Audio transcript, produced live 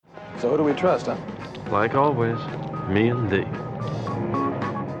So who do we trust, huh? Like always, me and thee.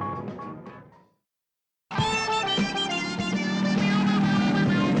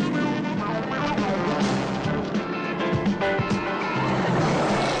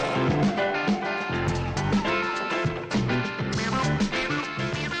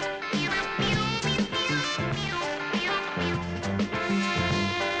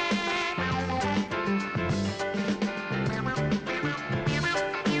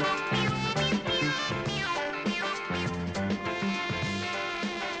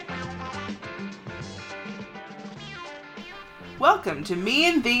 Welcome to Me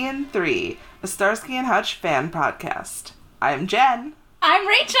and Thee and Three, a Starsky and Hutch fan podcast. I'm Jen. I'm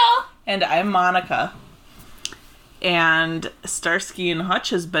Rachel. And I'm Monica. And Starsky and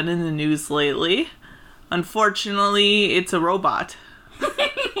Hutch has been in the news lately. Unfortunately, it's a robot.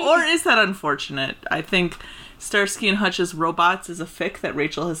 Or is that unfortunate? I think Starsky and Hutch's robots is a fic that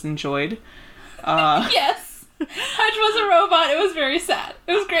Rachel has enjoyed. Yes. Hutch was a robot. It was very sad.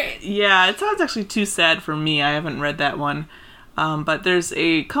 It was great. Yeah, it sounds actually too sad for me. I haven't read that one. But there's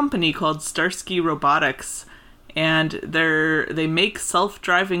a company called Starsky Robotics, and they make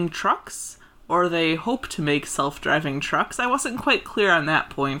self-driving trucks, or they hope to make self-driving trucks. I wasn't quite clear on that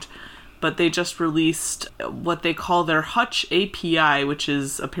point, but they just released what they call their Hutch API, which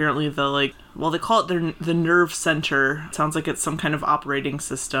is apparently they call it the nerve center. It sounds like it's some kind of operating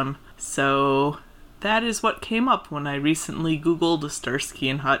system. So that is what came up when I recently Googled Starsky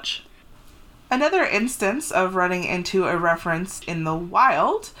and Hutch. Another instance of running into a reference in the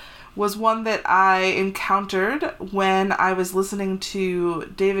wild was one that I encountered when I was listening to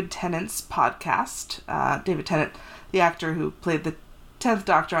David Tennant's podcast. David Tennant, the actor who played the 10th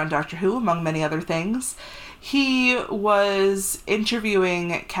Doctor on Doctor Who, among many other things. He was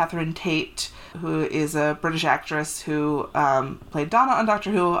interviewing Catherine Tate, who is a British actress who played Donna on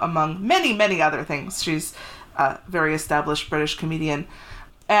Doctor Who, among many, many other things. She's a very established British comedian.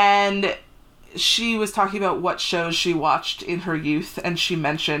 And she was talking about what shows she watched in her youth, and she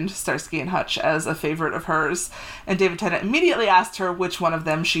mentioned Starsky and Hutch as a favorite of hers. And David Tennant immediately asked her which one of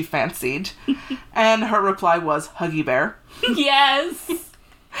them she fancied. And her reply was Huggy Bear. Yes.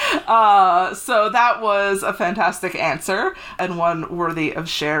 So that was a fantastic answer, and one worthy of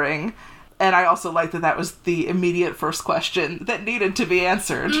sharing. And I also like that was the immediate first question that needed to be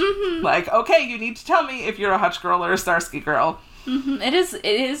answered. Mm-hmm. Like, okay, you need to tell me if you're a Hutch girl or a Starsky girl. Mm-hmm. It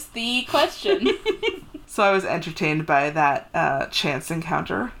is the question. So I was entertained by that chance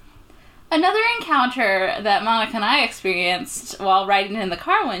encounter. Another encounter that Monica and I experienced while riding in the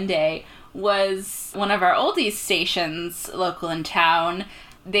car one day was one of our oldies stations local in town.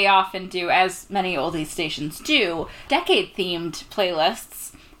 They often do, as many oldies stations do, decade-themed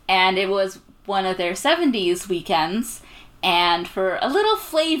playlists, and it was one of their 70s weekends. And for a little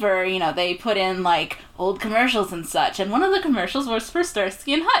flavor, they put in, old commercials and such. And one of the commercials was for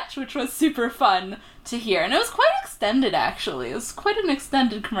Starsky and Hutch, which was super fun to hear. And it was quite extended, actually. It was quite an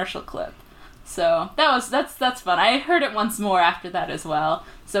extended commercial clip. So that's fun. I heard it once more after that as well.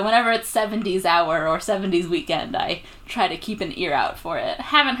 So whenever it's 70s hour or 70s weekend, I try to keep an ear out for it.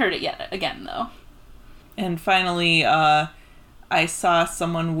 Haven't heard it yet again, though. And finally, I saw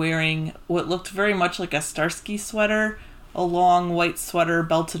someone wearing what looked very much like a Starsky sweater, a long white sweater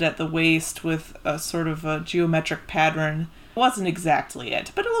belted at the waist with a sort of a geometric pattern. It wasn't exactly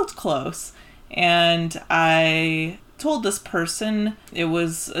it, but it looked close. And I told this person, it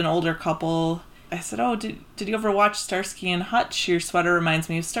was an older couple, I said, oh, did you ever watch Starsky and Hutch? Your sweater reminds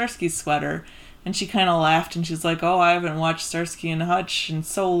me of Starsky's sweater. And she kind of laughed and she's like, oh, I haven't watched Starsky and Hutch in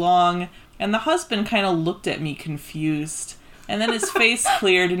so long. And the husband kind of looked at me confused. And then his face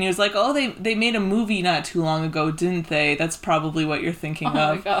cleared, and he was like, oh, they made a movie not too long ago, didn't they? That's probably what you're thinking of.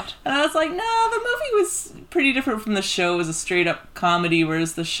 Oh, my God. And I was like, no, the movie was pretty different from the show. It was a straight-up comedy,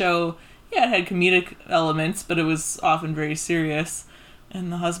 whereas the show, yeah, it had comedic elements, but it was often very serious.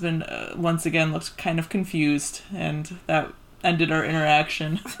 And the husband, once again, looked kind of confused, and that ended our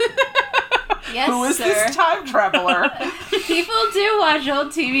interaction. Yes, Who is sir. this time traveler? People do watch old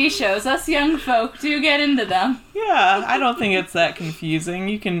TV shows. Us young folk do get into them. Yeah, I don't think it's that confusing.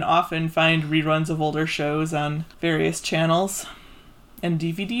 You can often find reruns of older shows on various channels, and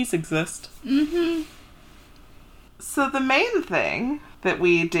DVDs exist. Mm-hmm. So the main thing that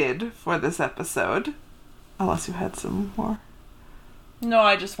we did for this episode, unless you had some more. No,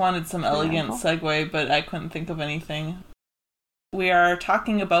 I just wanted some elegant cool. segue, but I couldn't think of anything. We are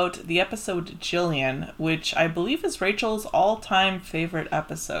talking about the episode Jillian, which I believe is Rachel's all-time favorite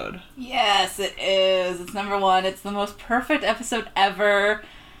episode. Yes, it is. It's number one. It's the most perfect episode ever.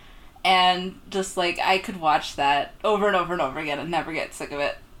 And just, I could watch that over and over and over again and never get sick of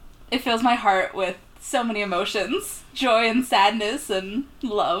it. It fills my heart with so many emotions. Joy and sadness and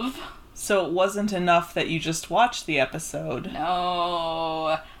love. So it wasn't enough that you just watched the episode.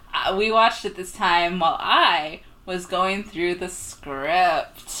 No. We watched it this time while I was going through the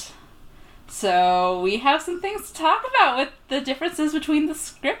script. So we have some things to talk about with the differences between the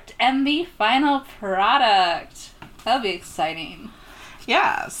script and the final product. That'll be exciting.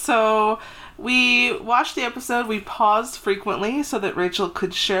 Yeah, so we watched the episode, we paused frequently so that Rachel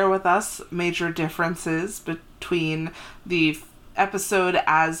could share with us major differences between the episode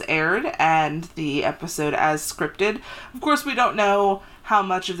as aired and the episode as scripted. Of course, we don't know how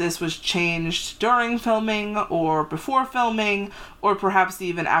much of this was changed during filming or before filming or perhaps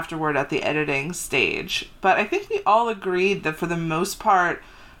even afterward at the editing stage. But I think we all agreed that for the most part,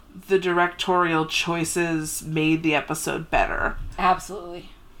 the directorial choices made the episode better. Absolutely.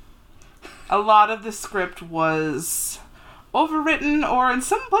 A lot of the script was overwritten or in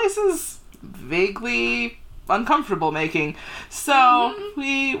some places vaguely uncomfortable making. So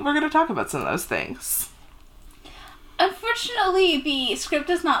we're going to talk about some of those things. Unfortunately, the script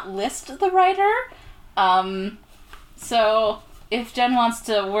does not list the writer. So if Jen wants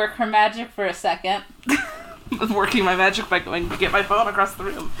to work her magic for a second. I'm working my magic by going to get my phone across the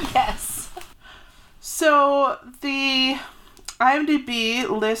room. Yes. So the IMDb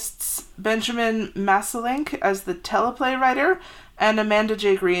lists Benjamin Maselink as the teleplay writer and Amanda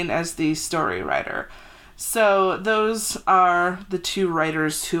J. Green as the story writer. So those are the two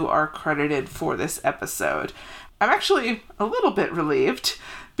writers who are credited for this episode. I'm actually a little bit relieved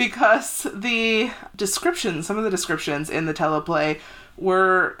because the descriptions, some of the descriptions in the teleplay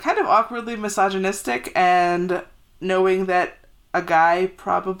were kind of awkwardly misogynistic, and knowing that a guy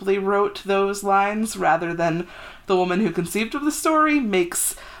probably wrote those lines rather than the woman who conceived of the story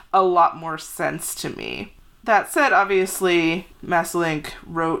makes a lot more sense to me. That said, obviously, Maselink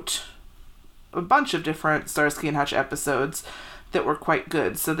wrote a bunch of different Starsky and Hutch episodes that were quite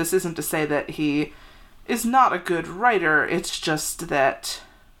good, so this isn't to say that he is not a good writer, it's just that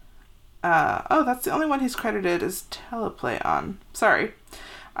that's the only one he's credited as teleplay on. Sorry.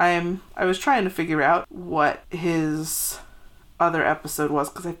 I was trying to figure out what his other episode was,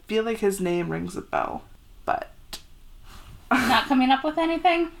 because I feel like his name rings a bell, but Not coming up with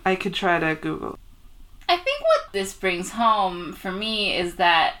anything? I could try to Google. I think what this brings home for me is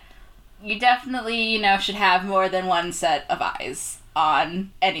that you definitely, should have more than one set of eyes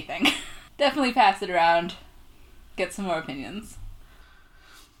on anything. Definitely pass it around. Get some more opinions.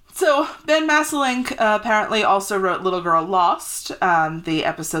 So, Ben Maselink apparently also wrote Little Girl Lost, the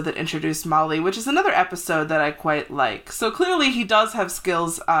episode that introduced Molly, which is another episode that I quite like. So clearly he does have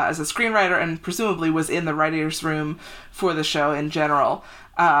skills as a screenwriter and presumably was in the writer's room for the show in general.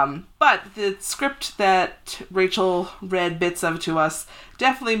 But the script that Rachel read bits of to us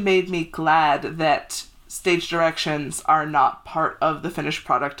definitely made me glad that stage directions are not part of the finished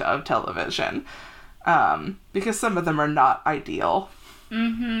product of television, because some of them are not ideal.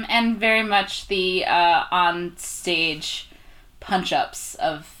 Mm-hmm. And very much the on-stage punch-ups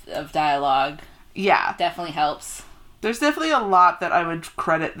of dialogue. Yeah. Definitely helps. There's definitely a lot that I would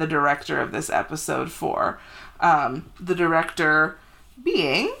credit the director of this episode for. The director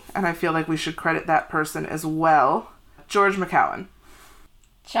being, and I feel like we should credit that person as well, George McCowan.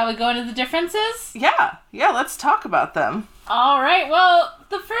 Shall we go into the differences? Yeah, let's talk about them. All right, well,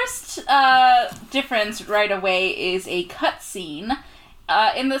 the first difference right away is a cutscene.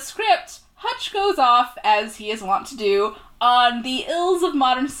 In the script, Hutch goes off, as he is wont to do, on the ills of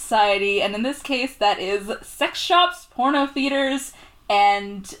modern society, and in this case, that is sex shops, porno theaters,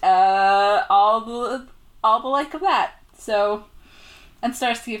 and all the like of that. So, and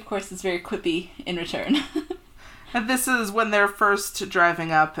Starsky, of course, is very quippy in return. And this is when they're first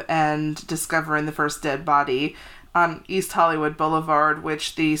driving up and discovering the first dead body on East Hollywood Boulevard,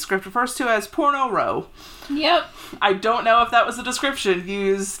 which the script refers to as Porno Row. Yep. I don't know if that was a description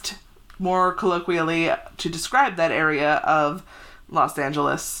used more colloquially to describe that area of Los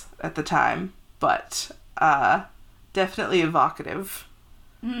Angeles at the time, but definitely evocative.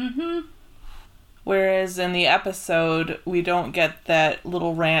 Mm-hmm. Whereas in the episode, we don't get that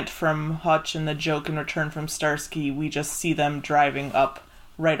little rant from Hutch and the joke in return from Starsky. We just see them driving up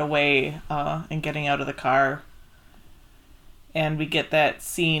right away and getting out of the car. And we get that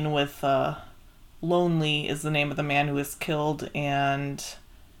scene with Lonely is the name of the man who was killed, and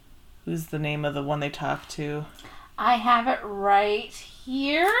who's the name of the one they talk to? I have it right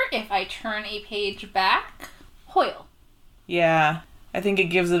here. If I turn a page back, Hoyle. Yeah, I think it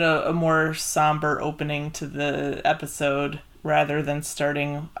gives it a more somber opening to the episode rather than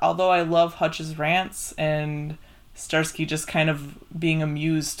starting. Although I love Hutch's rants and Starsky just kind of being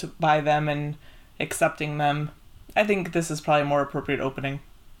amused by them and accepting them. I think this is probably a more appropriate opening.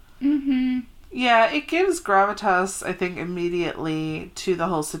 Mm-hmm. Yeah, it gives gravitas, I think, immediately to the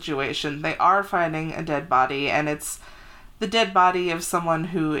whole situation. They are finding a dead body, and it's the dead body of someone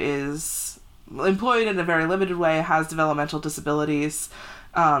who is employed in a very limited way, has developmental disabilities,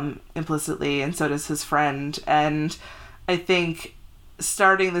 implicitly, and so does his friend. And I think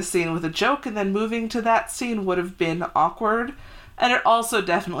starting the scene with a joke and then moving to that scene would have been awkward. And it also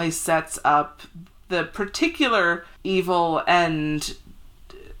definitely sets up the particular evil and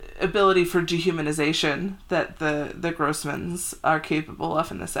ability for dehumanization that the Grossmans are capable of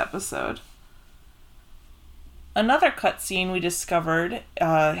in this episode. Another cutscene we discovered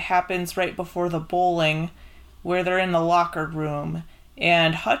happens right before the bowling, where they're in the locker room,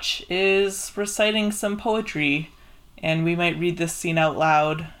 and Hutch is reciting some poetry, and we might read this scene out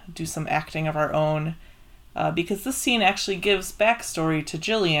loud, do some acting of our own, because this scene actually gives backstory to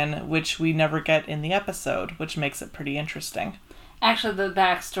Jillian, which we never get in the episode, which makes it pretty interesting. Actually, the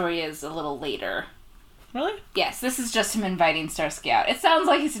backstory is a little later. Really? Yes, this is just him inviting Starsky out. It sounds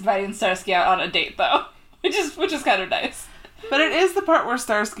like he's inviting Starsky out on a date, though, which is kind of nice. But it is the part where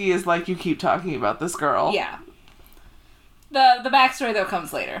Starsky is like, you keep talking about this girl. Yeah. The backstory, though,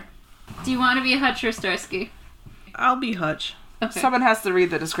 comes later. Do you want to be Hutch or Starsky? I'll be Hutch. Okay. Someone has to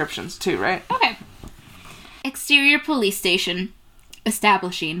read the descriptions too, right? Okay. Exterior police station.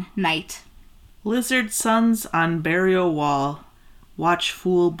 Establishing. Night. Lizard suns on burial wall. Watch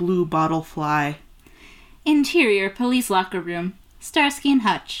fool blue bottle fly. Interior police locker room. Starsky and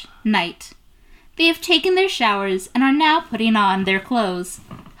Hutch. Night. They have taken their showers and are now putting on their clothes.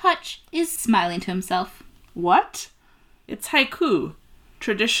 Hutch is smiling to himself. What? It's haiku,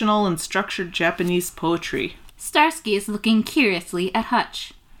 traditional and structured Japanese poetry. Starsky is looking curiously at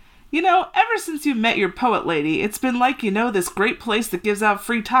Hutch. You know, ever since you met your poet lady, it's been like you know this great place that gives out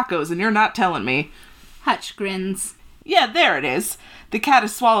free tacos and you're not telling me. Hutch grins. Yeah, there it is. The cat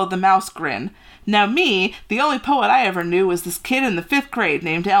has swallowed the mouse grin. Now me, the only poet I ever knew was this kid in the 5th grade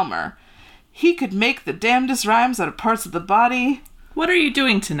named Elmer. He could make the damnedest rhymes out of parts of the body. What are you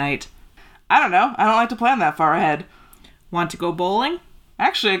doing tonight? I don't know. I don't like to plan that far ahead. Want to go bowling?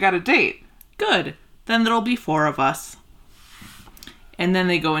 Actually, I got a date. Good. Then there'll be 4 of us. And then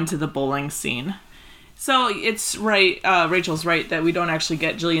they go into the bowling scene. So it's right, Rachel's right that we don't actually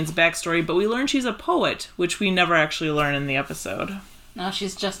get Jillian's backstory, but we learn she's a poet, which we never actually learn in the episode. No,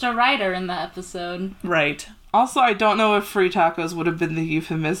 she's just a writer in the episode. Right. Also, I don't know if free tacos would have been the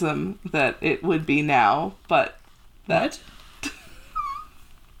euphemism that it would be now, but... What?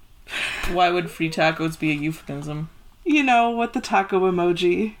 Why would free tacos be a euphemism? You know, what the taco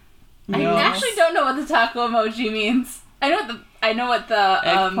emoji. No. I actually don't know what the taco emoji means. I know what the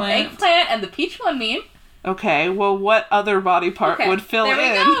eggplant and the peach one mean. Okay, well, what other body part would fill there we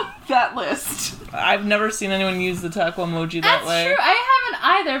in go. that list? I've never seen anyone use the taco emoji that way. That's true. I haven't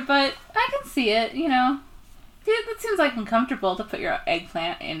either, but I can see it, you know. It seems like uncomfortable to put your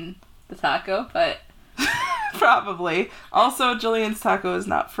eggplant in the taco, but... Probably. Also, Jillian's taco is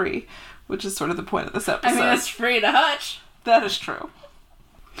not free, which is sort of the point of this episode. I mean, it's free to Hutch. That is true.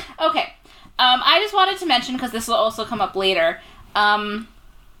 Okay. I just wanted to mention, because this will also come up later,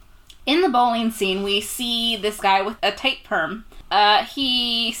 in the bowling scene, we see this guy with a tight perm.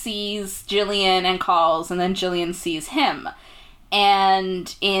 He sees Jillian and calls, and then Jillian sees him.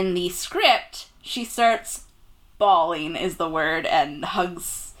 And in the script, she starts bawling, is the word, and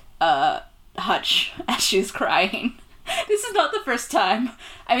hugs Hutch as she's crying. This is not the first time.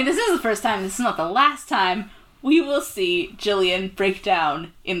 I mean, this is the first time. This is not the last time we will see Jillian break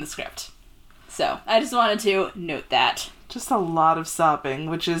down in the script. So, I just wanted to note that. Just a lot of sobbing,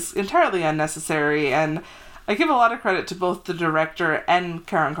 which is entirely unnecessary, and I give a lot of credit to both the director and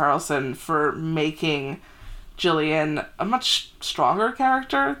Karen Carlson for making Jillian a much stronger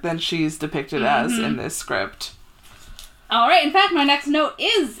character than she's depicted as in this script. Alright, in fact, my next note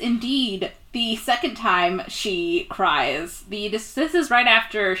is indeed the second time she cries. This is right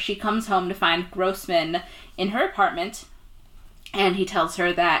after she comes home to find Grossman in her apartment, and he tells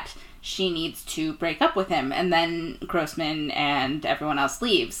her that she needs to break up with him, and then Grossman and everyone else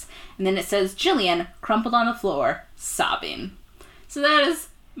leaves. And then it says Jillian crumpled on the floor, sobbing. So that is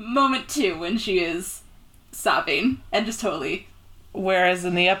moment 2 when she is sobbing, and just totally... Whereas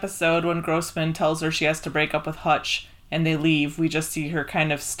in the episode, when Grossman tells her she has to break up with Hutch, and they leave, we just see her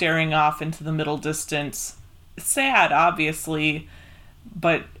kind of staring off into the middle distance. Sad, obviously,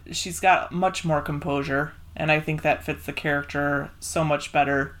 but she's got much more composure, and I think that fits the character so much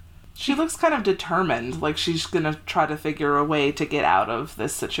better. She looks kind of determined, like she's gonna try to figure a way to get out of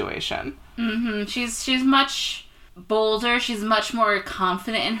this situation. Mm-hmm. She's much bolder. She's much more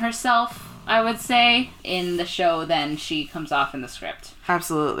confident in herself, I would say, in the show than she comes off in the script.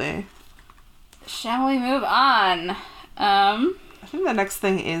 Absolutely. Shall we move on? I think the next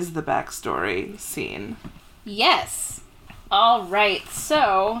thing is the backstory scene. Yes. All right.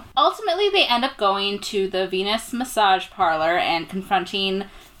 So, ultimately they end up going to the Venus massage parlor and confronting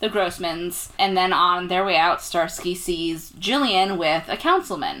the Grossmans. And then on their way out, Starsky sees Jillian with a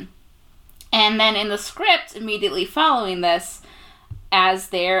councilman. And then in the script, immediately following this, as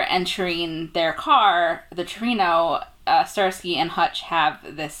they're entering their car, the Torino, Starsky and Hutch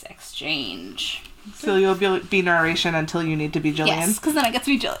have this exchange. So you'll be narration until you need to be Jillian? Yes, because then I get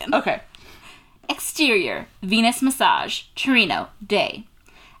to be Jillian. Okay. Exterior, Venus massage, Torino, day.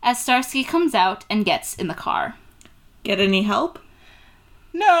 As Starsky comes out and gets in the car. Get any help?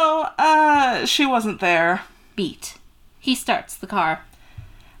 No, she wasn't there. Beat. He starts the car.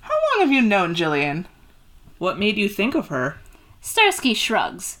 How long have you known Jillian? What made you think of her? Starsky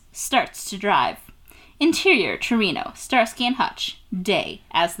shrugs, starts to drive. Interior, Torino, Starsky and Hutch, day,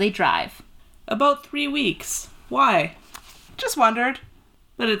 as they drive. About 3 weeks. Why? Just wondered.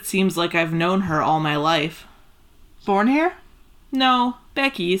 But it seems like I've known her all my life. Born here? No,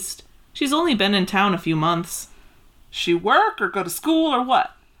 back east. She's only been in town a few months. She work or go to school or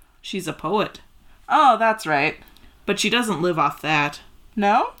what? She's a poet. Oh, that's right. But she doesn't live off that.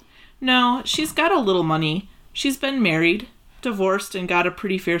 No? No, she's got a little money. She's been married, divorced, and got a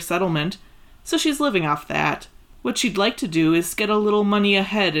pretty fair settlement, so she's living off that. What she'd like to do is get a little money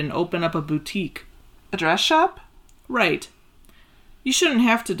ahead and open up a boutique. A dress shop? Right. You shouldn't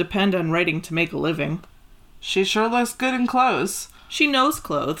have to depend on writing to make a living. She sure looks good in clothes. She knows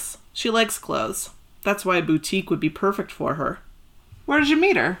clothes. She likes clothes. That's why a boutique would be perfect for her. Where did you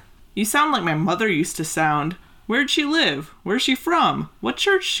meet her? You sound like my mother used to sound. Where'd she live? Where's she from? What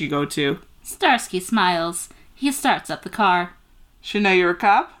church she go to? Starsky smiles. He starts up the car. She know you're a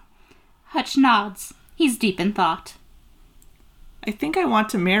cop? Hutch nods. He's deep in thought. I think I want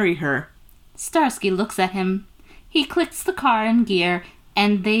to marry her. Starsky looks at him. He clicks the car in gear,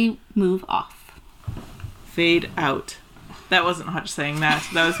 and they move off. Fade out. That wasn't Hutch saying that.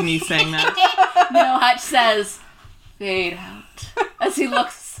 That was me saying that. No, Hutch says, fade out, as he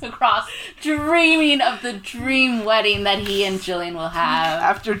looks across, dreaming of the dream wedding that he and Jillian will have.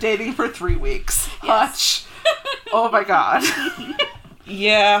 After dating for 3 weeks. Yes. Hutch. Oh my god.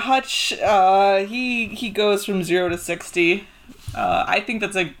 Yeah, Hutch, he goes from 0 to 60. I think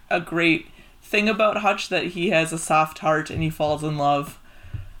that's a great thing about Hutch, that he has a soft heart and he falls in love.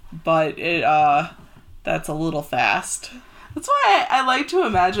 But that's a little fast. That's why I like to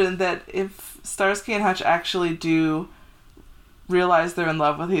imagine that if Starsky and Hutch actually do realize they're in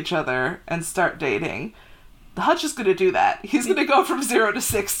love with each other and start dating, Hutch is going to do that. He's going to go from 0 to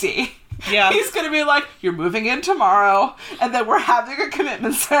 60. Yeah. He's going to be like, you're moving in tomorrow, and then we're having a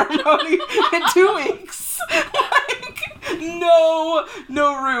commitment ceremony in 2 weeks. Like, no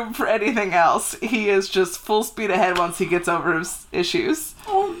room for anything else. He is just full speed ahead once he gets over his issues.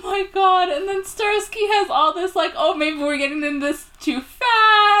 Oh my god, and then Starsky has all this, like, oh, maybe we're getting in this too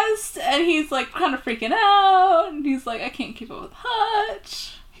fast, and he's, like, kind of freaking out, and he's like, I can't keep up with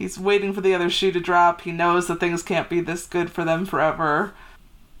Hutch. He's waiting for the other shoe to drop. He knows that things can't be this good for them forever.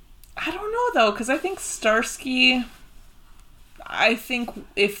 I don't know, though, because I think Starsky... I think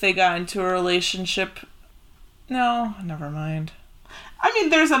if they got into a relationship... No, never mind. I mean,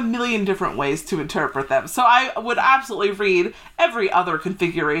 there's a million different ways to interpret them. So I would absolutely read every other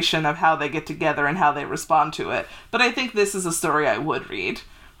configuration of how they get together and how they respond to it. But I think this is a story I would read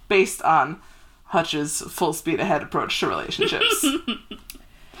based on Hutch's full speed ahead approach to relationships.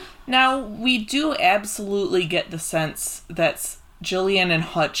 Now, we do absolutely get the sense that Jillian and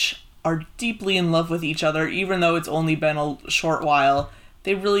Hutch are deeply in love with each other, even though it's only been a short while.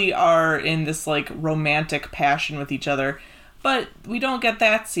 They really are in this, like, romantic passion with each other. But we don't get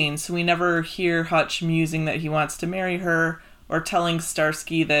that scene, so we never hear Hutch musing that he wants to marry her, or telling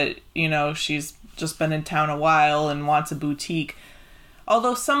Starsky that, you know, she's just been in town a while and wants a boutique.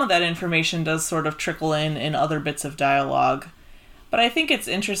 Although some of that information does sort of trickle in other bits of dialogue. But I think it's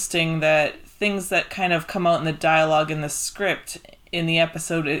interesting that things that kind of come out in the dialogue in the script, in the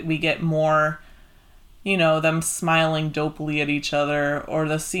episode, we get more, you know, them smiling dopily at each other, or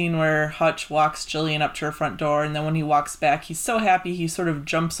the scene where Hutch walks Jillian up to her front door, and then when he walks back, he's so happy he sort of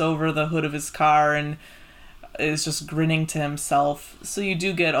jumps over the hood of his car and is just grinning to himself. So you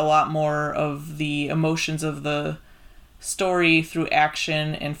do get a lot more of the emotions of the story through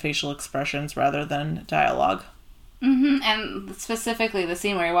action and facial expressions rather than dialogue. Mm-hmm. And specifically the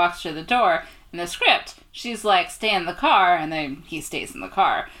scene where he walks through the door, In the script, she's like, stay in the car, and then he stays in the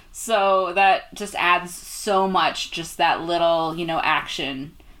car. So that just adds so much, just that little,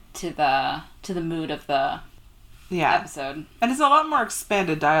 action to the mood of the episode. And it's a lot more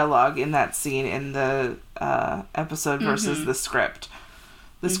expanded dialogue in that scene in the episode versus the script.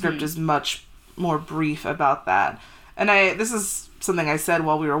 The script is much more brief about that. And this is something I said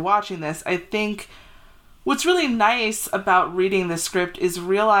while we were watching this. I think what's really nice about reading the script is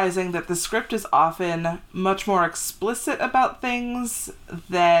realizing that the script is often much more explicit about things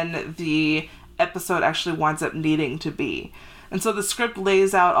than the episode actually winds up needing to be. And so the script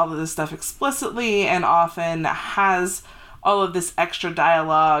lays out all of this stuff explicitly and often has all of this extra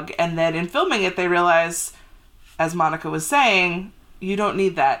dialogue. And then in filming it, they realize, as Monica was saying, you don't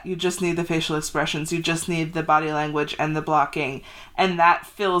need that. You just need the facial expressions. You just need the body language and the blocking. And that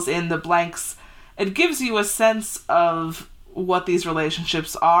fills in the blanks. It gives you a sense of what these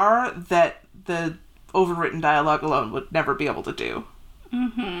relationships are that the overwritten dialogue alone would never be able to do.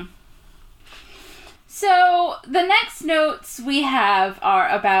 Mm-hmm. So, the next notes we have are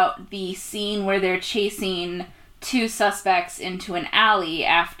about the scene where they're chasing two suspects into an alley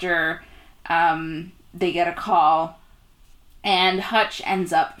after they get a call, and Hutch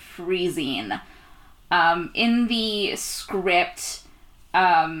ends up freezing. In the script,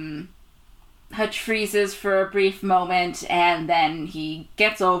 Hutch freezes for a brief moment, and then he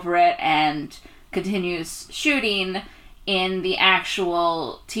gets over it and continues shooting. In the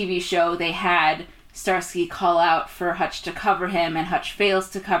actual TV show, they had Starsky call out for Hutch to cover him, and Hutch fails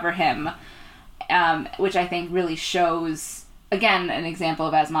to cover him, which I think really shows, again, an example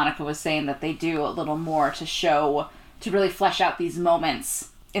of, as Monica was saying, that they do a little more to really flesh out these moments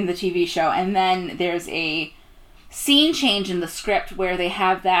in the TV show. And then there's a scene change in the script where they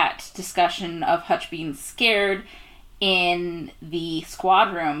have that discussion of Hutch being scared in the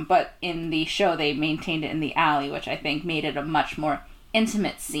squad room, but in the show they maintained it in the alley, which I think made it a much more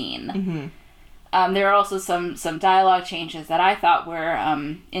intimate scene. Mm-hmm. There are also some dialogue changes that I thought were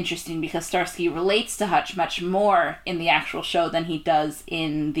interesting, because Starsky relates to Hutch much more in the actual show than he does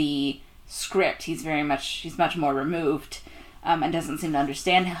in the script. He's much more removed and doesn't seem to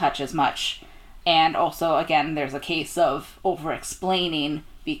understand Hutch as much. And also, again, there's a case of over-explaining,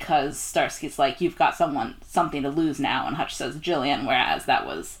 because Starsky's like, you've got something to lose now, and Hutch says Jillian, whereas that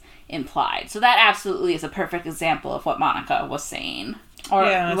was implied. So that absolutely is a perfect example of what Monica was saying. Or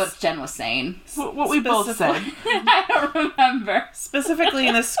what Jen was saying. What we both said. I don't remember. Specifically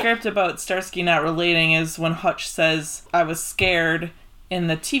in the script about Starsky not relating is when Hutch says, I was scared. In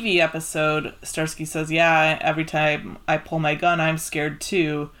the TV episode, Starsky says, yeah, every time I pull my gun, I'm scared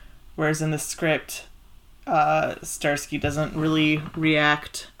too. Whereas in the script, Starsky doesn't really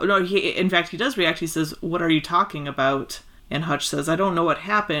react. No, in fact, he does react. He says, what are you talking about? And Hutch says, I don't know what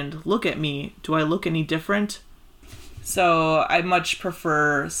happened. Look at me. Do I look any different? So I much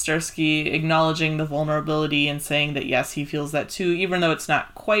prefer Starsky acknowledging the vulnerability and saying that, yes, he feels that too, even though it's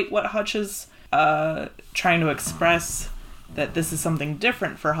not quite what Hutch is trying to express, that this is something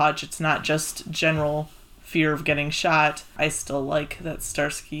different for Hutch. It's not just general fear of getting shot. I still like that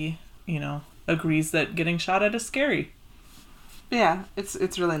Starsky, agrees that getting shot at is scary. Yeah,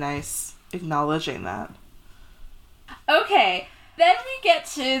 it's really nice acknowledging that. Okay, then we get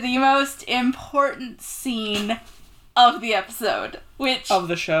to the most important scene of the episode, which... Of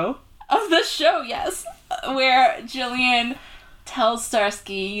the show? Of the show, yes. Where Jillian tells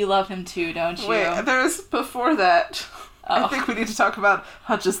Starsky, you love him too, don't you? Wait, there's before that. Oh. I think we need to talk about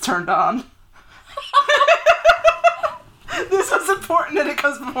Hutch's turned on. This was important and it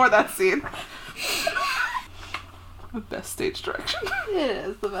comes before that scene. The best stage direction. It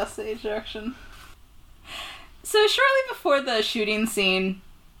is the best stage direction. So shortly before the shooting scene,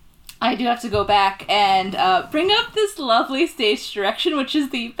 I do have to go back and bring up this lovely stage direction, which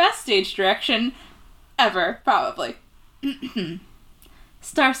is the best stage direction ever, probably.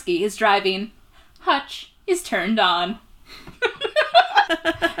 Starsky is driving. Hutch is turned on.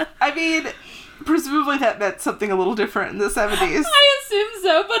 I mean, presumably that meant something a little different in the 70s. I assume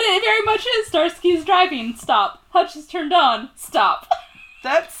so, but it very much is. Starsky is driving. Stop. Hutch is turned on. Stop.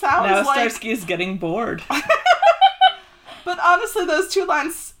 That sounds now like... Starsky is getting bored. But honestly, those two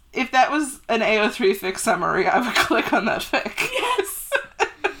lines, if that was an AO3 fic summary, I would click on that fic. Yes!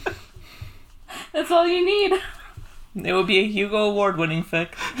 That's all you need. It would be a Hugo Award-winning fic.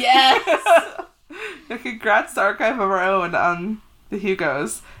 Yes! Congrats to Archive of Our Own on the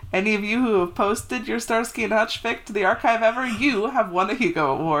Hugos. Any of you who have posted your Starsky and Hutch fic to the archive ever, you have won a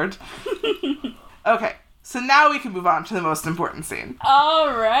Hugo Award. Okay, so now we can move on to the most important scene.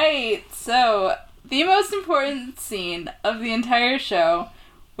 Alright, so the most important scene of the entire show,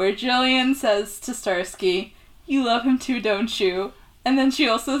 where Jillian says to Starsky, "You love him too, don't you?" And then she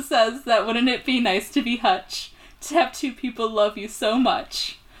also says that wouldn't it be nice to be Hutch? To have two people love you so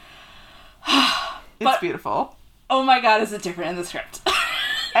much. It's beautiful. Oh my god, is it different in the script?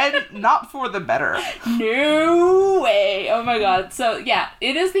 And not for the better. No way. Oh my god. So yeah,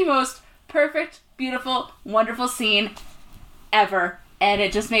 it is the most perfect, beautiful, wonderful scene ever. And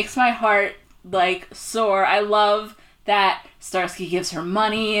it just makes my heart, like, soar. I love that Starsky gives her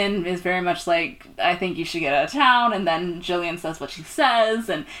money and is very much like, I think you should get out of town. And then Jillian says what she says.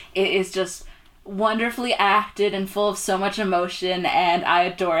 And it is just wonderfully acted and full of so much emotion. And I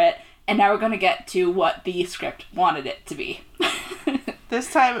adore it. And now we're going to get to what the script wanted it to be.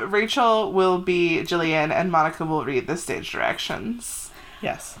 This time, Rachel will be Jillian and Monica will read the stage directions.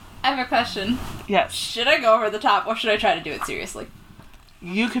 Yes. I have a question. Yes. Should I go over the top or should I try to do it seriously?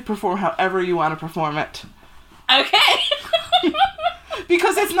 You could perform however you want to perform it. Okay.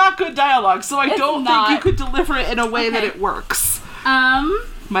 Because it's not good dialogue, so I It's don't not. think you could deliver it in a way that Okay. it works. Um...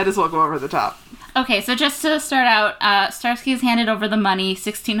 Might as well go over the top. Okay, so just to start out, Starsky's handed over the money,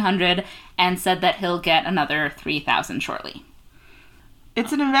 $1,600, and said that he'll get another $3,000 shortly.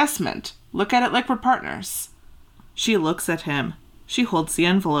 It's an investment. Look at it like we're partners. She looks at him. She holds the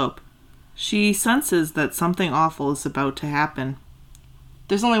envelope. She senses that something awful is about to happen.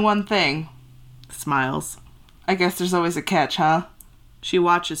 There's only one thing. Smiles. I guess there's always a catch, huh? She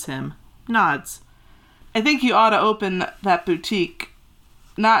watches him. Nods. I think you ought to open that boutique.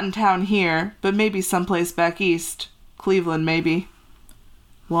 Not in town here, but maybe someplace back east. Cleveland, maybe.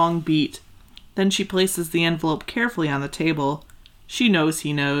 Long beat. Then she places the envelope carefully on the table. She knows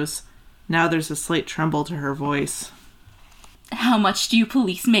he knows. Now there's a slight tremble to her voice. How much do you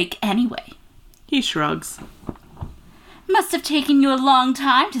police make anyway? He shrugs. Must have taken you a long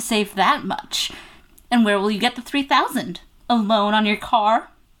time to save that much. And where will you get the $3,000? A loan on your car?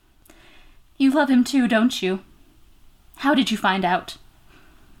 You love him too, don't you? How did you find out?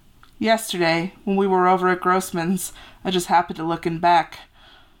 Yesterday, when we were over at Grossman's, I just happened to look in back.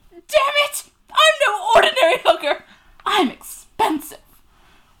 Damn it! I'm no ordinary hooker! I'm expensive.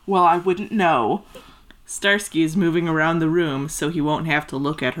 Well, I wouldn't know. Starsky is moving around the room so he won't have to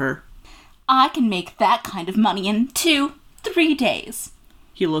look at her. I can make that kind of money in 2-3 days.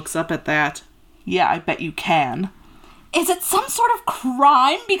 He looks up at that. Yeah, I bet you can. Is it some sort of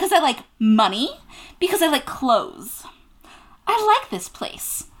crime because I like money? Because I like clothes? I like this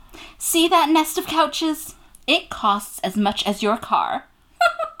place. See that nest of couches? It costs as much as your car.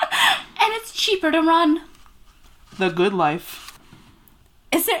 And it's cheaper to run. The good life.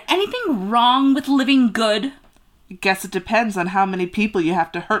 Is there anything wrong with living good? I guess it depends on how many people you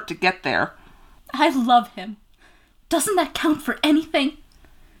have to hurt to get there. I love him. Doesn't that count for anything?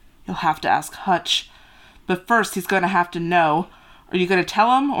 You'll have to ask Hutch. But first, he's going to have to know. Are you going to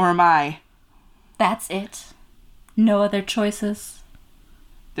tell him, or am I? That's it. No other choices.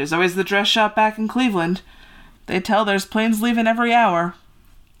 There's always the dress shop back in Cleveland. They tell there's planes leaving every hour.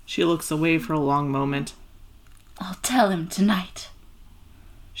 She looks away for a long moment. I'll tell him tonight.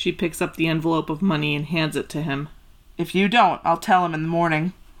 She picks up the envelope of money and hands it to him. If you don't, I'll tell him in the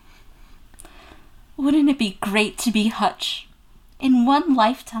morning. Wouldn't it be great to be Hutch? In one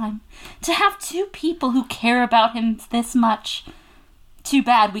lifetime, to have two people who care about him this much. Too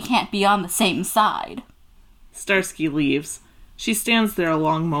bad we can't be on the same side. Starsky leaves. She stands there a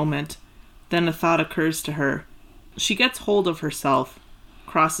long moment. Then a thought occurs to her. She gets hold of herself,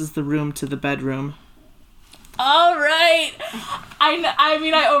 crosses the room to the bedroom. All right. I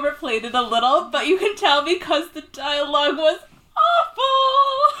mean, I overplayed it a little, but you can tell because the dialogue was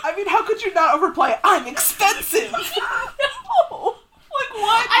awful. I mean, how could you not overplay I'm expensive? No. Like,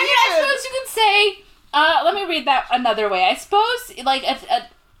 what? I mean, I suppose you could say, let me read that another way. I suppose, like,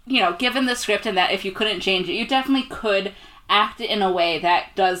 given the script and that if you couldn't change it, you definitely could act it in a way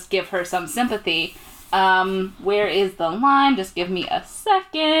that does give her some sympathy. Where is the line? Just give me a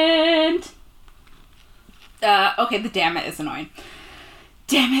second. Okay, the damn it is annoying.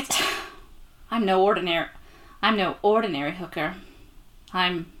 Damn it. I'm no ordinary hooker.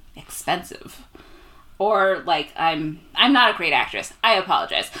 I'm expensive. Or, like, I'm not a great actress. I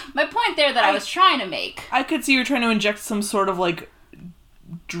apologize. My point there that I was trying to make. I could see you're trying to inject some sort of, like,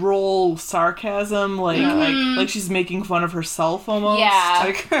 droll sarcasm, like she's making fun of herself almost. Yeah.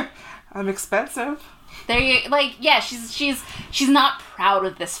 Like, I'm expensive. She's not proud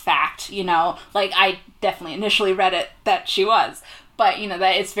of this fact, you know. Like, I definitely initially read it that she was, but you know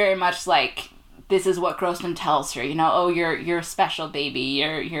that it's very much like this is what Grossman tells her, you know. Oh, you're a special baby.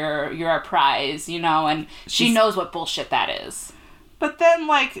 You're a prize, you know, and she knows what bullshit that is. But then,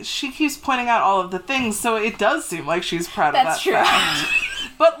 like, she keeps pointing out all of the things, so it does seem like she's proud of that That's true. fact.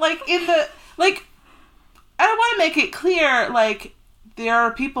 But, like, in the, like, I want to make it clear, like, there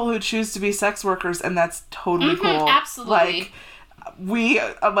are people who choose to be sex workers, and that's totally cool. Absolutely.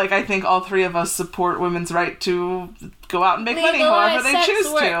 Like, I think all three of us support women's right to go out and make money however they choose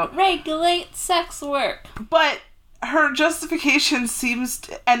to. Regulate sex work. But her justification seems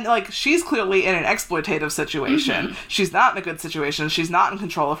and, like, she's clearly in an exploitative situation. Mm-hmm. She's not in a good situation. She's not in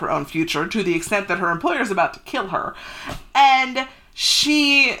control of her own future to the extent that her employer's about to kill her. And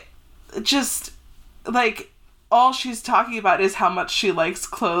she just, like, all she's talking about is how much she likes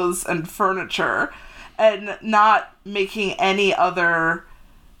clothes and furniture and not making any other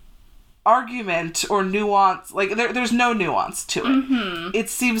argument or nuance. Like, there's no nuance to it. Mm-hmm. It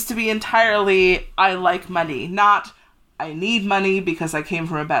seems to be entirely, I like money, not I need money because I came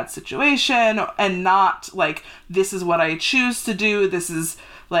from a bad situation, and not, like, this is what I choose to do. This is,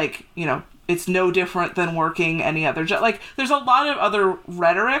 like, you know, it's no different than working any other job. Like, there's a lot of other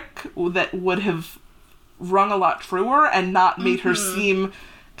rhetoric that would have rung a lot truer and not made her seem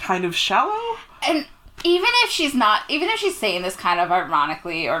kind of shallow. And even if she's saying this kind of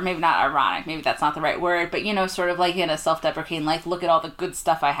ironically, or maybe not ironic, maybe that's not the right word, but, you know, sort of like in a self-deprecating, like, look at all the good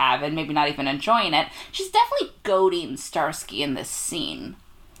stuff I have, and maybe not even enjoying it, she's definitely goading Starsky in this scene.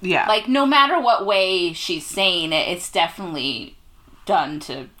 Yeah. Like, no matter what way she's saying it, it's definitely done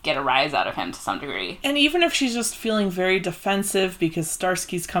to get a rise out of him to some degree. And even if she's just feeling very defensive because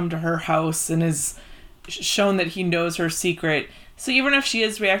Starsky's come to her house and has shown that he knows her secret, so even if she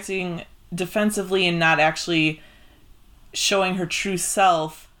is reacting defensively and not actually showing her true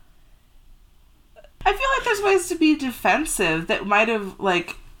self, I feel like there's ways to be defensive that might have,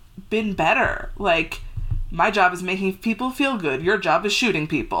 like, been better. Like, my job is making people feel good. Your job is shooting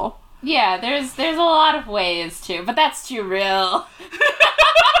people. Yeah, there's a lot of ways to, but that's too real.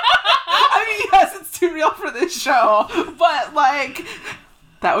 I mean, yes, it's too real for this show, but, like,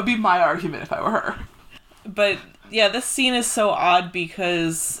 that would be my argument if I were her. But yeah, this scene is so odd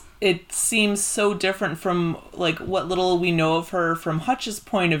because it seems so different from, like, what little we know of her from Hutch's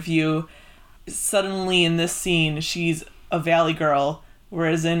point of view. Suddenly in this scene, she's a valley girl,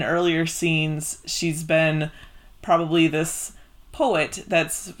 whereas in earlier scenes, she's been probably this poet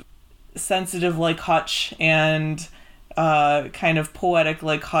that's sensitive like Hutch and kind of poetic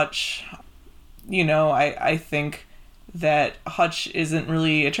like Hutch. You know, I think that Hutch isn't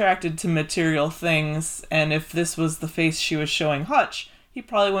really attracted to material things, and if this was the face she was showing Hutch, he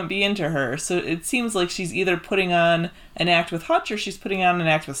probably wouldn't be into her. So it seems like she's either putting on an act with Hutch or she's putting on an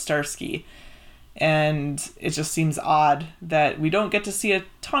act with Starsky. And it just seems odd that we don't get to see a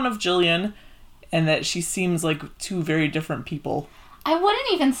ton of Jillian and that she seems like two very different people. I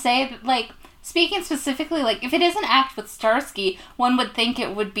wouldn't even say that, like, speaking specifically, like, if it is an act with Starsky, one would think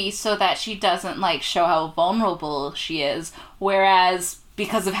it would be so that she doesn't, like, show how vulnerable she is, whereas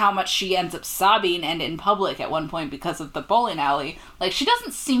because of how much she ends up sobbing and in public at one point because of the bowling alley, like, she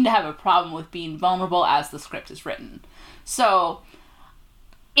doesn't seem to have a problem with being vulnerable as the script is written. So,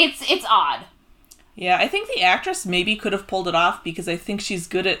 it's odd. Yeah, I think the actress maybe could have pulled it off because I think she's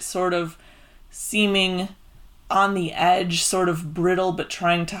good at sort of seeming on the edge, sort of brittle, but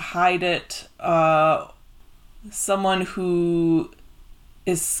trying to hide it. Someone who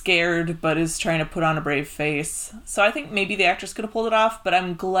is scared, but is trying to put on a brave face. So I think maybe the actress could have pulled it off, but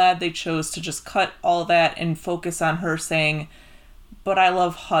I'm glad they chose to just cut all that and focus on her saying, but I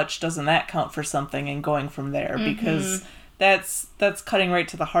love Hutch, doesn't that count for something? And going from there, because that's cutting right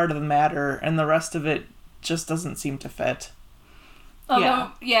to the heart of the matter, and the rest of it just doesn't seem to fit.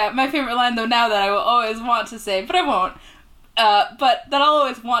 Although, yeah, my favorite line, though, now that I will always want to say, but I won't, but that I'll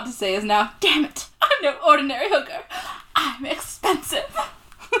always want to say is now, damn it, I'm no ordinary hooker. I'm expensive.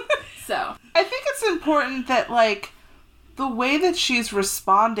 So. I think it's important that, like, the way that she's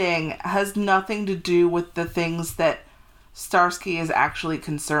responding has nothing to do with the things that Starsky is actually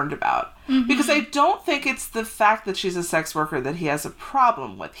concerned about. Mm-hmm. Because I don't think it's the fact that she's a sex worker that he has a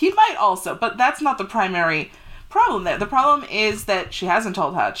problem with. He might also, but that's not the primary problem there. The problem is that she hasn't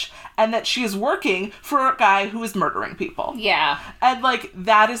told Hutch, and that she is working for a guy who is murdering people. Yeah. And, like,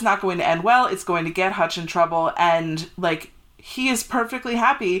 that is not going to end well. It's going to get Hutch in trouble, and, like, he is perfectly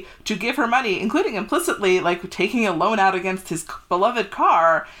happy to give her money, including implicitly, like, taking a loan out against his beloved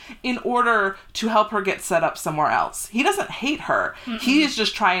car in order to help her get set up somewhere else. He doesn't hate her. Mm-mm. He is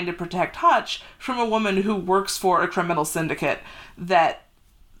just trying to protect Hutch from a woman who works for a criminal syndicate that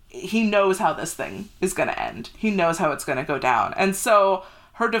he knows how this thing is going to end. He knows how it's going to go down. And so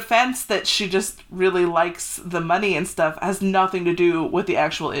her defense that she just really likes the money and stuff has nothing to do with the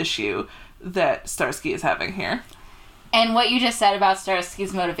actual issue that Starsky is having here. And what you just said about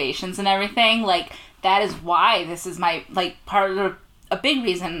Starsky's motivations and everything, like, that is why this is my, like, part a big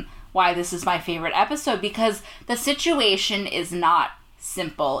reason why this is my favorite episode, because the situation is not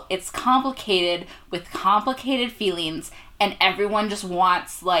simple. It's complicated with complicated feelings, and everyone just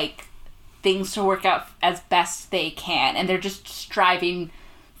wants, like, things to work out as best they can, and they're just striving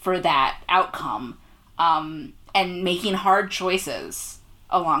for that outcome, and making hard choices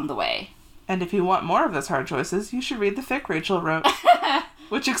along the way. And if you want more of those hard choices, you should read the fic Rachel wrote,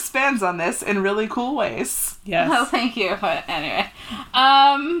 which expands on this in really cool ways. Yes. Oh, thank you. But anyway.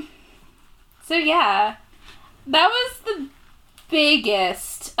 So yeah, that was the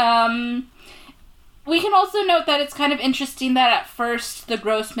biggest. We can also note that it's kind of interesting that at first the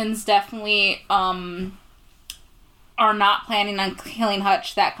Grossmans definitely are not planning on killing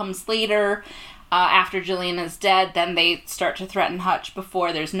Hutch. That comes later. After Gillian is dead, then they start to threaten Hutch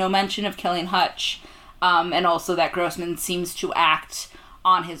before. There's no mention of killing Hutch. And also that Grossman seems to act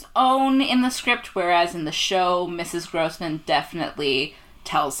on his own in the script, whereas in the show, Mrs. Grossman definitely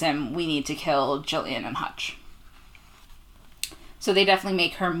tells him, we need to kill Gillian and Hutch. So they definitely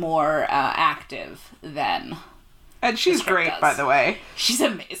make her more active than... And she's great, does. by the way. She's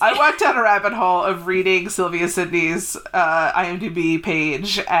amazing. I went down a rabbit hole of reading Sylvia Sidney's IMDb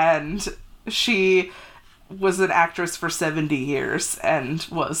page, and she was an actress for 70 years and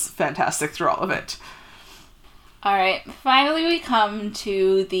was fantastic through all of it. All right, finally we come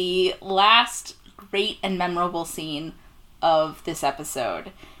to the last great and memorable scene of this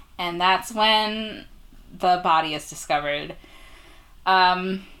episode, and that's when the body is discovered.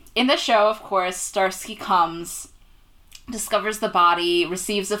 In the show, of course, Starsky comes, discovers the body,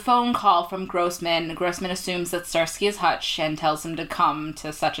 receives a phone call from Grossman. Grossman assumes that Starsky is Hutch and tells him to come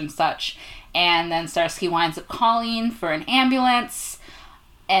to such and such, and then Starsky winds up calling for an ambulance.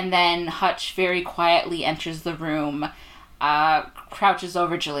 And then Hutch very quietly enters the room, crouches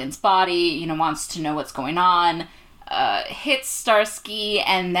over Gillian's body, wants to know what's going on, hits Starsky,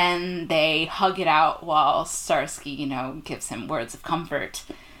 and then they hug it out while Starsky, gives him words of comfort.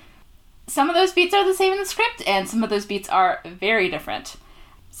 Some of those beats are the same in the script, and some of those beats are very different.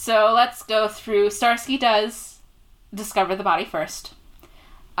 So let's go through. Starsky does discover the body first.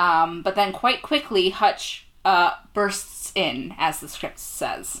 But then quite quickly, Hutch bursts in, as the script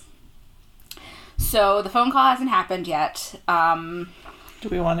says. So the phone call hasn't happened yet. Do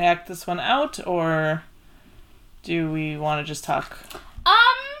we want to act this one out, or do we want to just talk?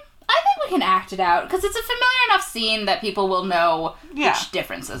 I think we can act it out, because it's a familiar enough scene that people will know which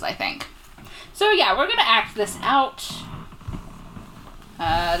differences, I think. So yeah, we're going to act this out.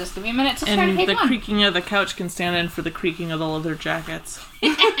 Just give me a minute to turn And page the one. creaking of the couch can stand in for the creaking of the leather jackets.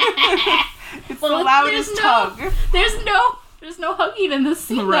 It's the loudest hug. There's no hugging in this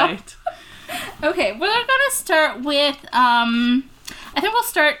scene, Right. though. Okay, we're gonna start with, I think we'll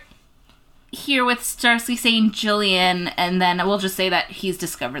start here with Starsky saying Gillian, and then we'll just say that he's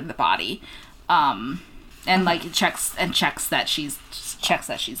discovered the body. And checks that she's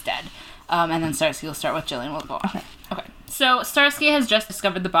dead. And then Starsky will start with Gillian. We'll go on. Okay. So Starsky has just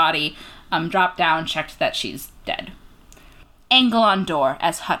discovered the body, dropped down, checked that she's dead. Angle on door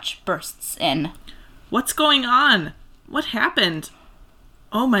as Hutch bursts in. What's going on? What happened?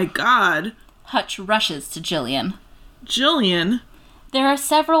 Oh my god. Hutch rushes to Gillian. Gillian? There are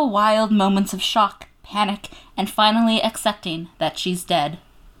several wild moments of shock, panic, and finally accepting that she's dead.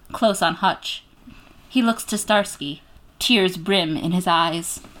 Close on Hutch. He looks to Starsky. Tears brim in his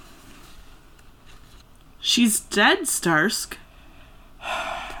eyes. She's dead, Starsk.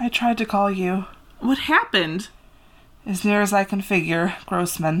 I tried to call you. What happened? As near as I can figure,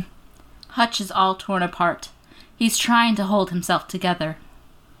 Grossman. Hutch is all torn apart. He's trying to hold himself together.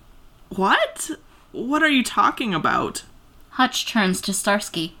 What? What are you talking about? Hutch turns to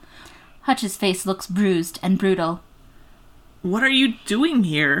Starsky. Hutch's face looks bruised and brutal. What are you doing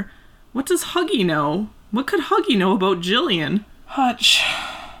here? What does Huggy know? What could Huggy know about Gillian? Hutch.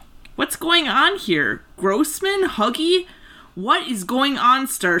 What's going on here? Grossman? Huggy? What is going on,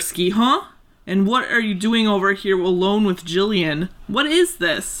 Starsky, huh? And what are you doing over here alone with Gillian? What is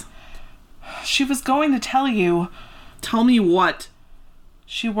this? She was going to tell you. Tell me what?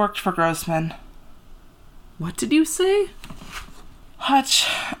 She worked for Grossman. What did you say? Hutch,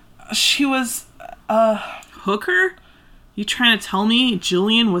 she was, Hooker? You trying to tell me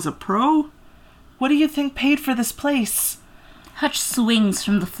Gillian was a pro? What do you think paid for this place? Hutch swings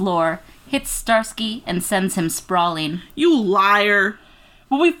from the floor, hits Starsky, and sends him sprawling. You liar!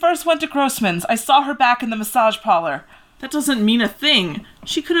 When we first went to Grossman's, I saw her back in the massage parlor. That doesn't mean a thing.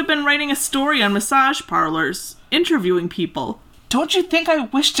 She could have been writing a story on massage parlors, interviewing people. Don't you think I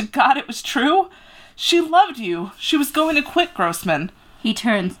wish to God it was true? She loved you. She was going to quit Grossman. He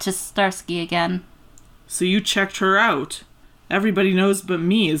turns to Starsky again. So you checked her out. Everybody knows but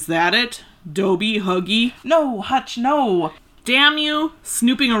me, is that it? Dobie, Huggy? No, Hutch, no. Damn you,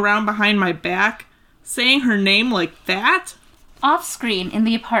 snooping around behind my back, saying her name like that? Off screen in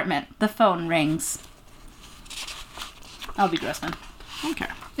the apartment, the phone rings. I'll be Grossman. Okay.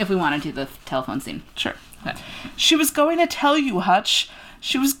 If we want to do the telephone scene. Sure. Okay. She was going to tell you, Hutch.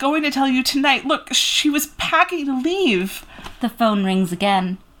 She was going to tell you tonight. Look, she was packing to leave. The phone rings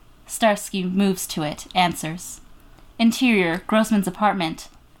again. Starsky moves to it, answers. Interior, Grossman's apartment.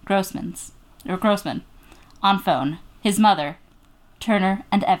 Grossman. On phone. His mother, Turner,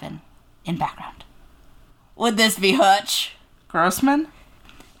 and Evan, in background. Would this be Hutch? Grossman?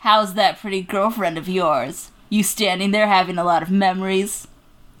 How's that pretty girlfriend of yours? You standing there having a lot of memories?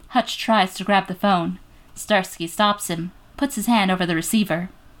 Hutch tries to grab the phone. Starsky stops him, puts his hand over the receiver.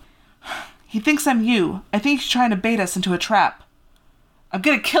 He thinks I'm you. I think he's trying to bait us into a trap. I'm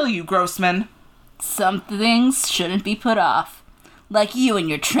gonna kill you, Grossman. Some things shouldn't be put off. Like you and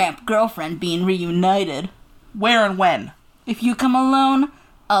your tramp girlfriend being reunited. Where and when? If you come alone,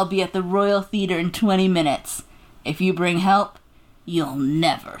 I'll be at the Royal Theatre in 20 minutes. If you bring help, you'll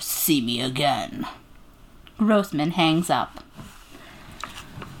never see me again. Grossman hangs up.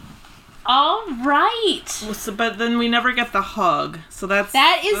 All right. But then we never get the hug, so that's...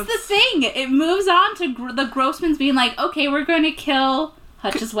 That is the thing. It moves on to the Grossmans being like, okay, we're going to kill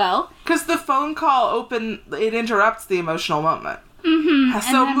Hutch as well. Because the phone call it interrupts the emotional moment. Mm-hmm.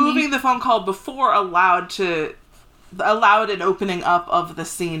 So moving the phone call before allowed an opening up of the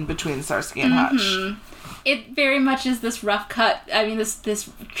scene between Starsky and Hutch. It very much is this rough cut. I mean,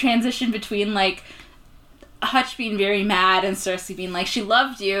 this transition between, like, Hutch being very mad and Starsky being like, she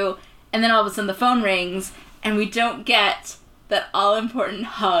loved you, and then all of a sudden the phone rings, and we don't get that all-important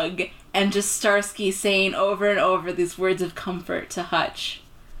hug, and just Starsky saying over and over these words of comfort to Hutch.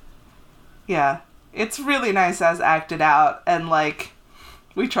 Yeah. It's really nice as acted out, and, like,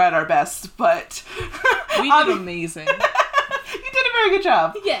 we tried our best, but... We did amazing. You did a very good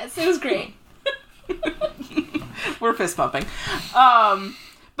job. Yes, it was great. We're fist pumping.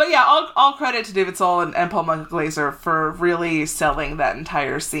 But yeah, all credit to David Soul and Paul Michael Glaser for really selling that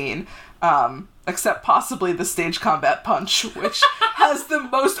entire scene. Except possibly the stage combat punch, which has the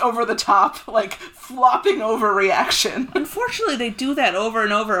most over-the-top, like, flopping over reaction. Unfortunately, they do that over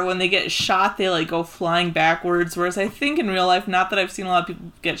and over. When they get shot, they, like, go flying backwards. Whereas I think in real life, not that I've seen a lot of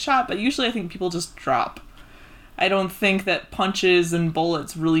people get shot, but usually I think people just drop. I don't think that punches and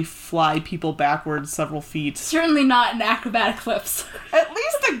bullets really fly people backwards several feet. Certainly not in acrobatic flips. At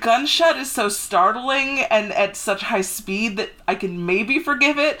least the gunshot is so startling and at such high speed that I can maybe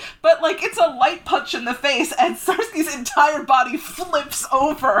forgive it, but, like, it's a light punch in the face and Starsky's entire body flips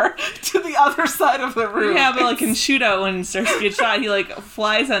over to the other side of the room. Yeah, but, like, in Shootout, when Starsky gets shot, he, like,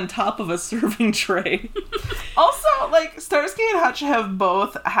 flies on top of a serving tray. Also, like, Starsky and Hutch have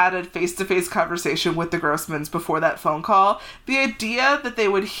both had a face-to-face conversation with the Grossmans before that phone call. The idea that they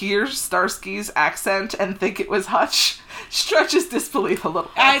would hear Starsky's accent and think it was Hutch stretches disbelief a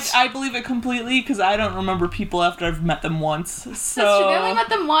little bit. I believe it completely, because I don't remember people after I've met them once. So That's true. We only met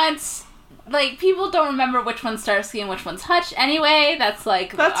them once. Like, people don't remember which one's Starsky and which one's Hutch anyway. That's,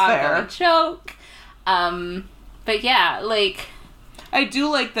 like, that's the fair. ongoing joke. But yeah, like... I do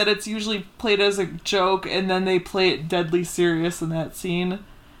like that it's usually played as a joke, and then they play it deadly serious in that scene.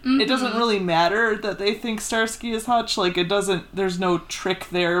 Mm-hmm. It doesn't really matter that they think Starsky is Hutch. Like, there's no trick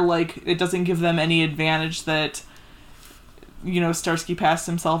there. Like, it doesn't give them any advantage that, you know, Starsky passed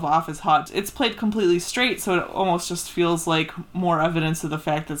himself off as Hutch. It's played completely straight, so it almost just feels like more evidence of the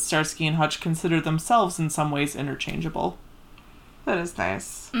fact that Starsky and Hutch consider themselves in some ways interchangeable. That is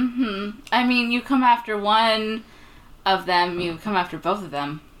nice. Mm-hmm. I mean, you come after one of them, you come after both of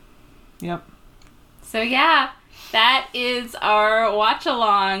them. Yep. So yeah, that is our watch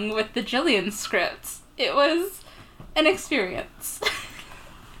along with the Jillian script. It was an experience.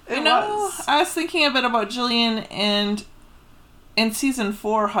 It was. I was thinking a bit about Jillian, and in season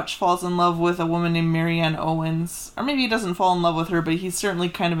 4, Hutch falls in love with a woman named Marianne Owens. Or maybe he doesn't fall in love with her, but he's certainly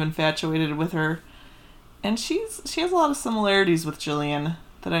kind of infatuated with her. And she has a lot of similarities with Jillian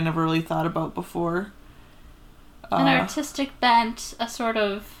that I never really thought about before. An artistic bent, a sort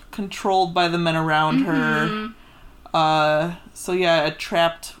of... controlled by the men around her. So yeah, a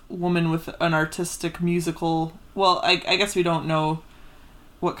trapped woman with an artistic musical... Well, I guess we don't know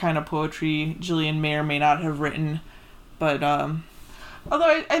what kind of poetry Jillian may or may not have written, but...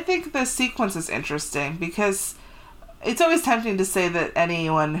 Although I think the sequence is interesting, because it's always tempting to say that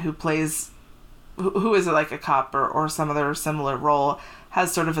anyone who plays... who is like a cop or some other similar role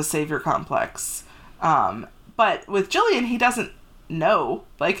has sort of a savior complex. But with Jillian, he doesn't know.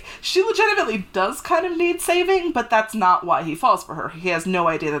 Like, she legitimately does kind of need saving, but that's not why he falls for her. He has no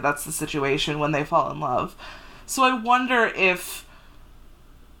idea that that's the situation when they fall in love. So I wonder if...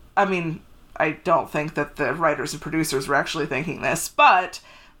 I mean, I don't think that the writers and producers were actually thinking this, but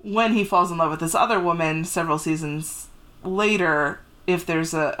when he falls in love with this other woman several seasons later, if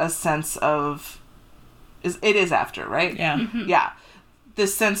there's a sense of... It is after, right? Yeah. Mm-hmm. Yeah.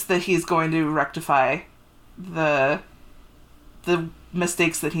 This sense that he's going to rectify the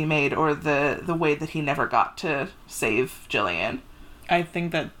mistakes that he made, or the way that he never got to save Jillian. I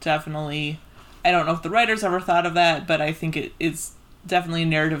think that definitely... I don't know if the writers ever thought of that, but I think it's definitely a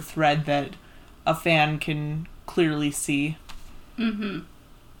narrative thread that a fan can clearly see. Mm-hmm.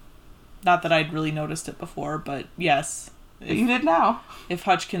 Not that I'd really noticed it before, but yes. You did now. If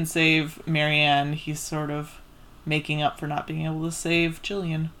Hutch can save Marianne, he's sort of making up for not being able to save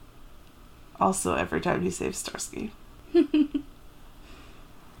Jillian. Also, every time he saves Starsky.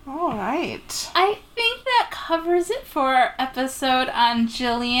 All right. I think that covers it for our episode on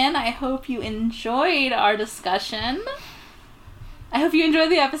Jillian. I hope you enjoyed our discussion. I hope you enjoyed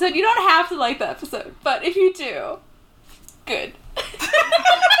the episode. You don't have to like the episode, but if you do, good.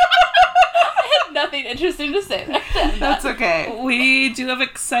 I had nothing interesting to say there. That's okay. We do have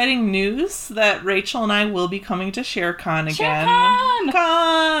exciting news that Rachel and I will be coming to ShareCon again. ShareCon!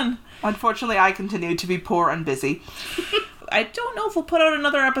 Con! Unfortunately, I continue to be poor and busy. I don't know if we'll put out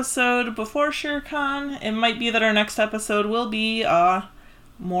another episode before ShareCon. It might be that our next episode will be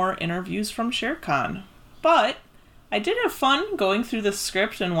more interviews from ShareCon. But I did have fun going through the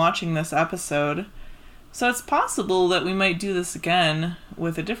script and watching this episode. So it's possible that we might do this again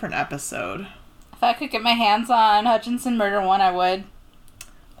with a different episode. If I could get my hands on Hutchinson Murder 1, I would.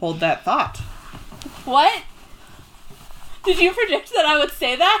 Hold that thought. What? Did you predict that I would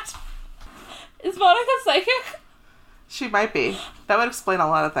say that? Is Monica psychic? She might be. That would explain a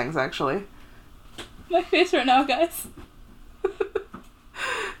lot of things, actually. My face right now, guys.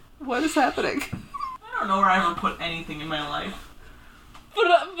 What is happening? I don't know where I ever put anything in my life.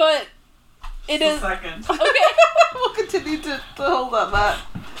 But it Just is... a second. Okay. We'll continue to hold on that.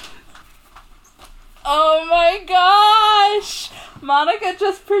 Oh my gosh! Monica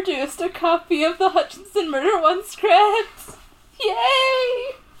just produced a copy of the Hutchinson Murder 1 script!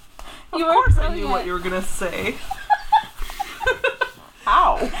 Yay! Of course I knew what you were gonna say.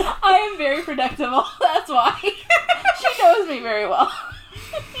 How? I am very predictable, that's why. She knows me very well.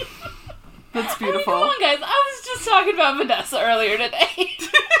 That's I mean, beautiful. come on, guys. I was just talking about Vanessa earlier today.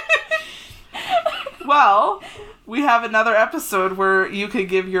 Well, we have another episode where you could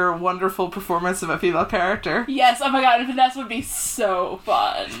give your wonderful performance of a female character. Yes, oh my god, and Vanessa would be so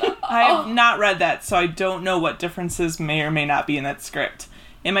fun. I have not read that, so I don't know what differences may or may not be in that script.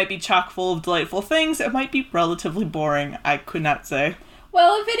 It might be chock full of delightful things. It might be relatively boring. I could not say.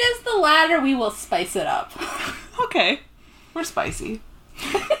 Well, if it is the latter, we will spice it up. Okay. We're spicy.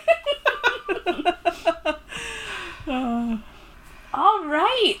 All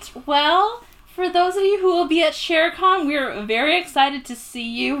right. Well, for those of you who will be at ShareCon, we're very excited to see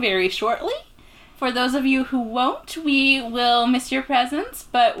you very shortly. For those of you who won't, we will miss your presence,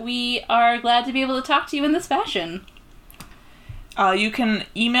 but we are glad to be able to talk to you in this fashion. You can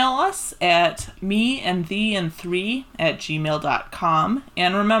email us at meandtheand3@gmail.com.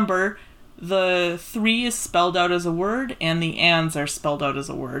 And remember, the 3 is spelled out as a word, and the ands are spelled out as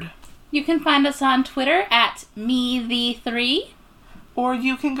a word. You can find us on Twitter at meThe3. Or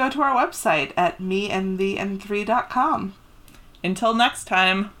you can go to our website at meandtheand3.com. Until next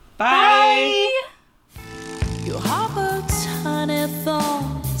time, Bye! You harbor tiny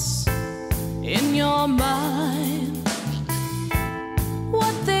thoughts in your mind.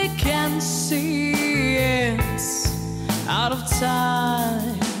 What they can see is out of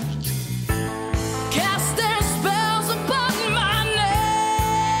time. Cast their spells upon my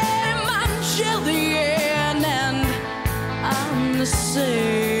name. I'm Jillian and I'm the same.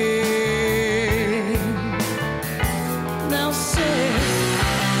 Now say,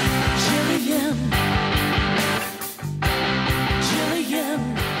 Jillian,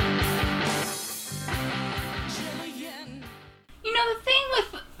 Jillian, Jillian. You know, the thing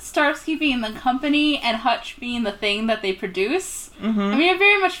with Starsky being the company and Hutch being the thing that they produce, I mean, it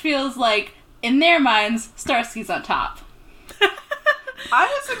very much feels like, in their minds, Starsky's on top. I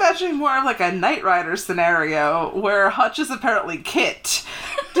was imagining more of like a Knight Rider scenario where Hutch is apparently Kit,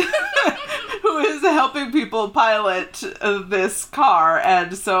 who is helping people pilot this car,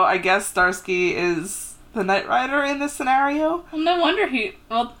 and so I guess Starsky is the Knight Rider in this scenario. Well, no wonder he...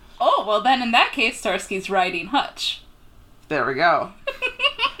 Well, then in that case, Starsky's riding Hutch. There we go.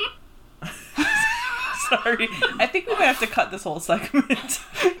 sorry. I think we might have to cut this whole segment.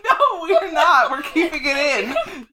 No, we're not. We're keeping it in.